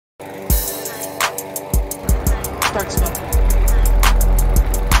Start smoking.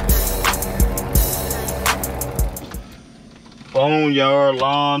 Boneyard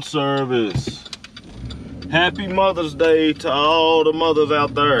Lawn Service. Happy Mother's Day to all the mothers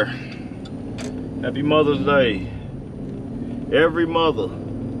out there. Happy Mother's Day. Every mother.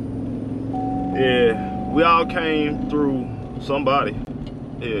 Yeah, we all came through somebody.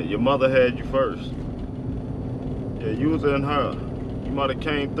 Yeah, your mother had you first. Yeah, you was in her. You might have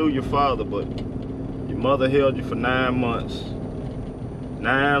came through your father, but your mother held you for 9 months.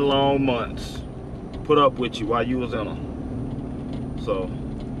 9 long months. Put up with you while you was in her. So,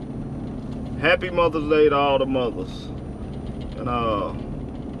 happy Mother's Day to all the mothers. And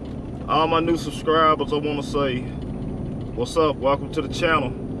all my new subscribers, I want to say, what's up? Welcome to the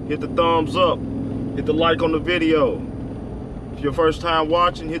channel. Hit the thumbs up. Hit the like on the video. If you're first time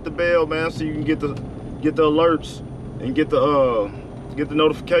watching, hit the bell, man, so you can get the alerts and get the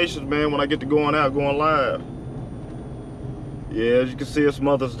notifications, man, when I get to going live. Yeah, as you can see, it's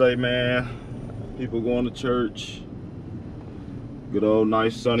Mother's Day, man. People going to church. Good old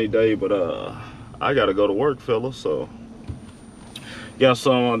nice sunny day, but I gotta go to work, fellas, so got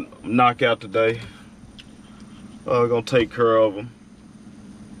some knockout today. Gonna take care of them.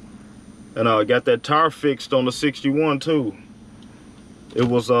 And I got that tire fixed on the 61 too. It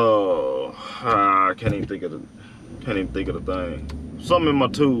was I can't even think of the thing. Something in my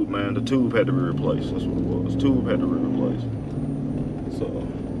tube, man. The tube had to be replaced. That's what it was. Tube had to be replaced. So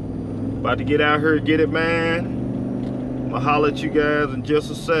about to get out here and get it, man. I'm gonna holler at you guys in just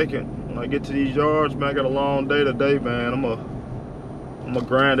a second. When I get to these yards, man, I got a long day today, man. I'm gonna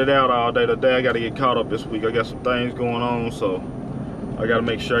grind it out all day today. I gotta get caught up this week. I got some things going on, so I gotta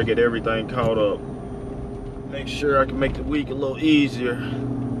make sure I get everything caught up. Make sure I can make the week a little easier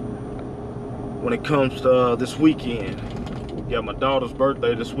when it comes to this weekend. Got my daughter's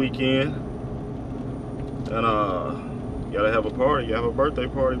birthday this weekend. And gotta have a party. Gotta have a birthday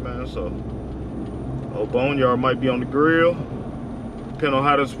party, man, so old Boneyard might be on the grill. Depending on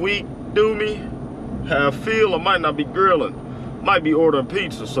how this week do me, how I feel, I might not be grilling. Might be ordering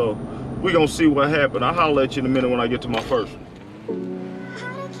pizza, so we gonna see what happens. I'll holler at you in a minute when I get to my first one.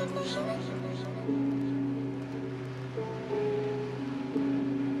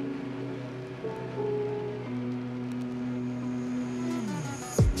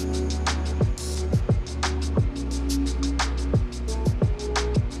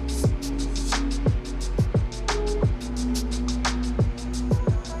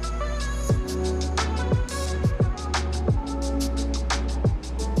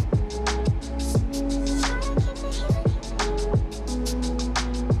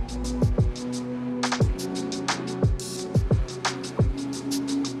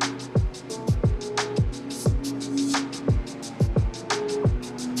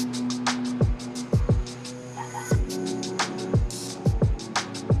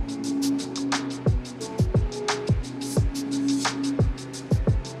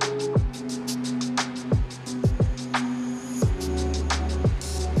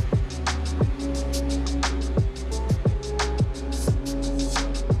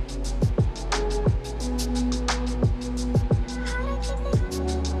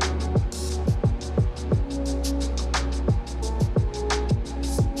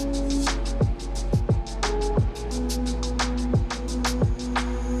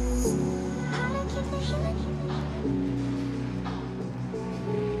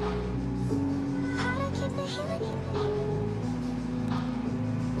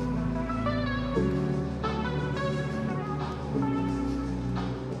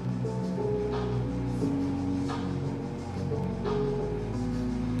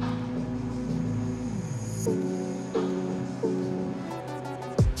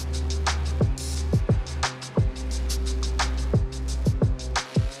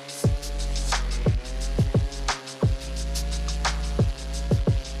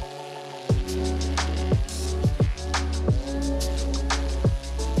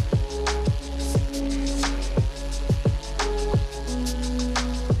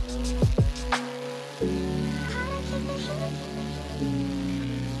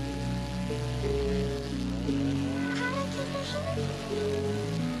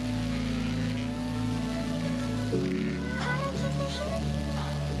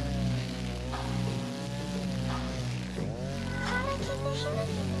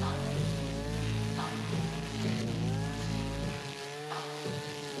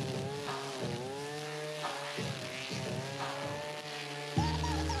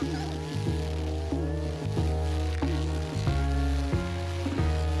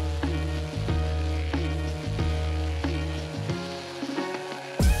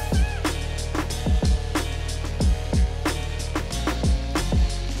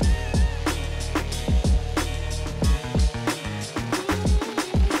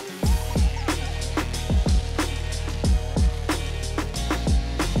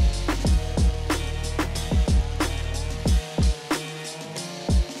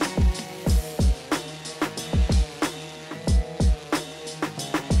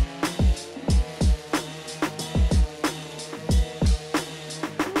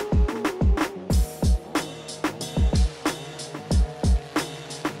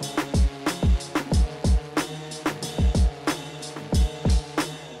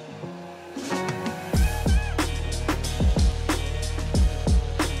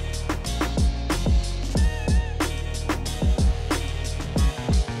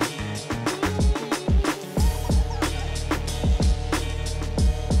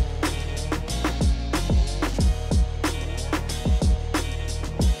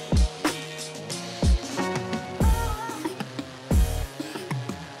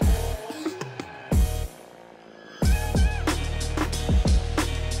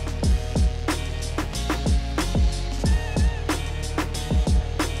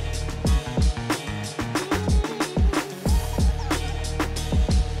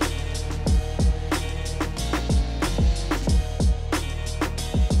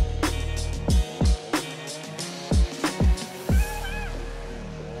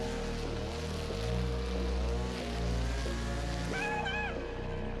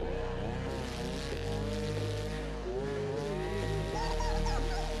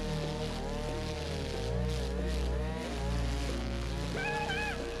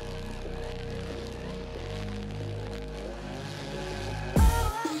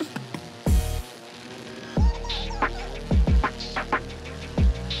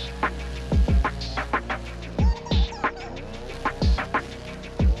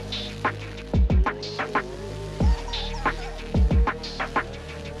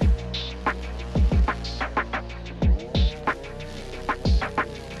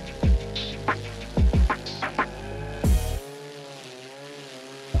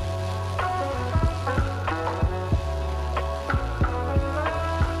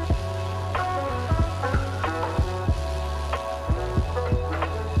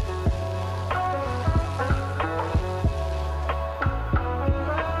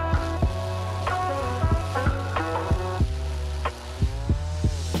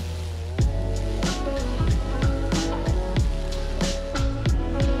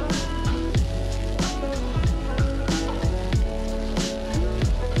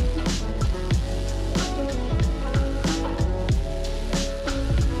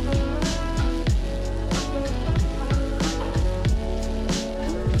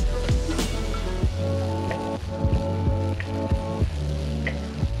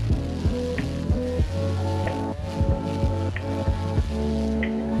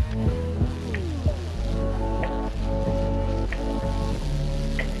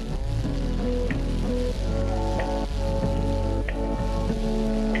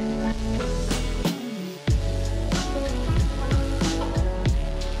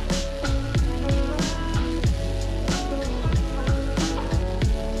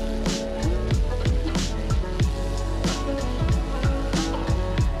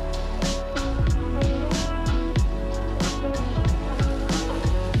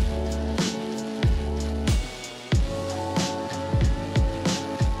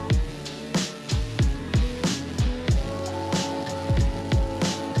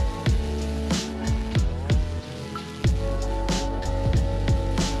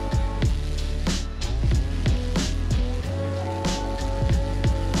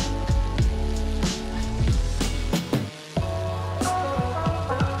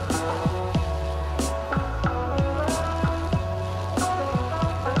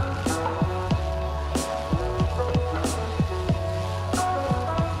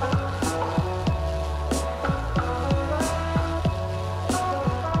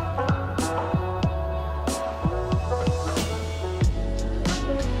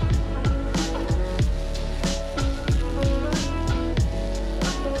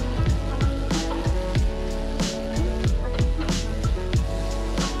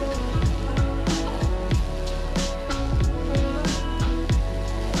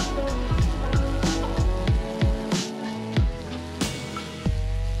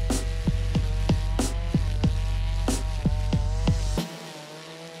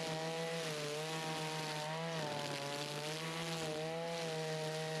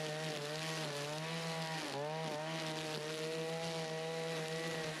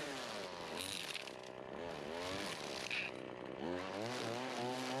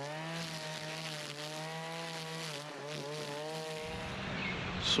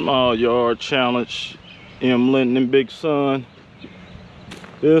 Small yard challenge. M. Linton and Big Son.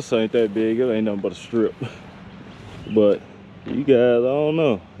 This ain't that big. It ain't nothing but a strip. But you guys, I don't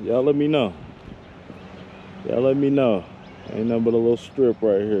know. Y'all let me know. Y'all let me know. Ain't nothing but a little strip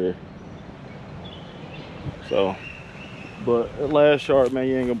right here. So, but at last yard, man,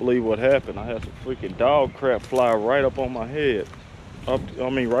 you ain't gonna believe what happened. I had some freaking dog crap fly right up on my head.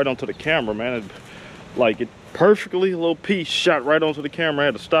 Right onto the camera, man. It perfectly, a little piece shot right onto the camera. I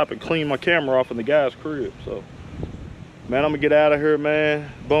had to stop and clean my camera off in the guy's crib. So, man, I'm gonna get out of here, man.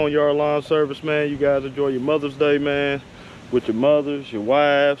 Boneyard Lawn Service, man. You guys enjoy your Mother's Day, man. With your mothers, your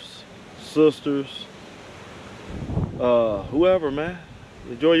wives, sisters, whoever, man.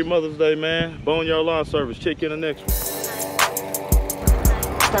 Enjoy your Mother's Day, man. Boneyard Lawn Service. Check in the next one.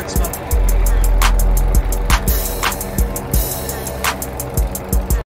 Start smoking.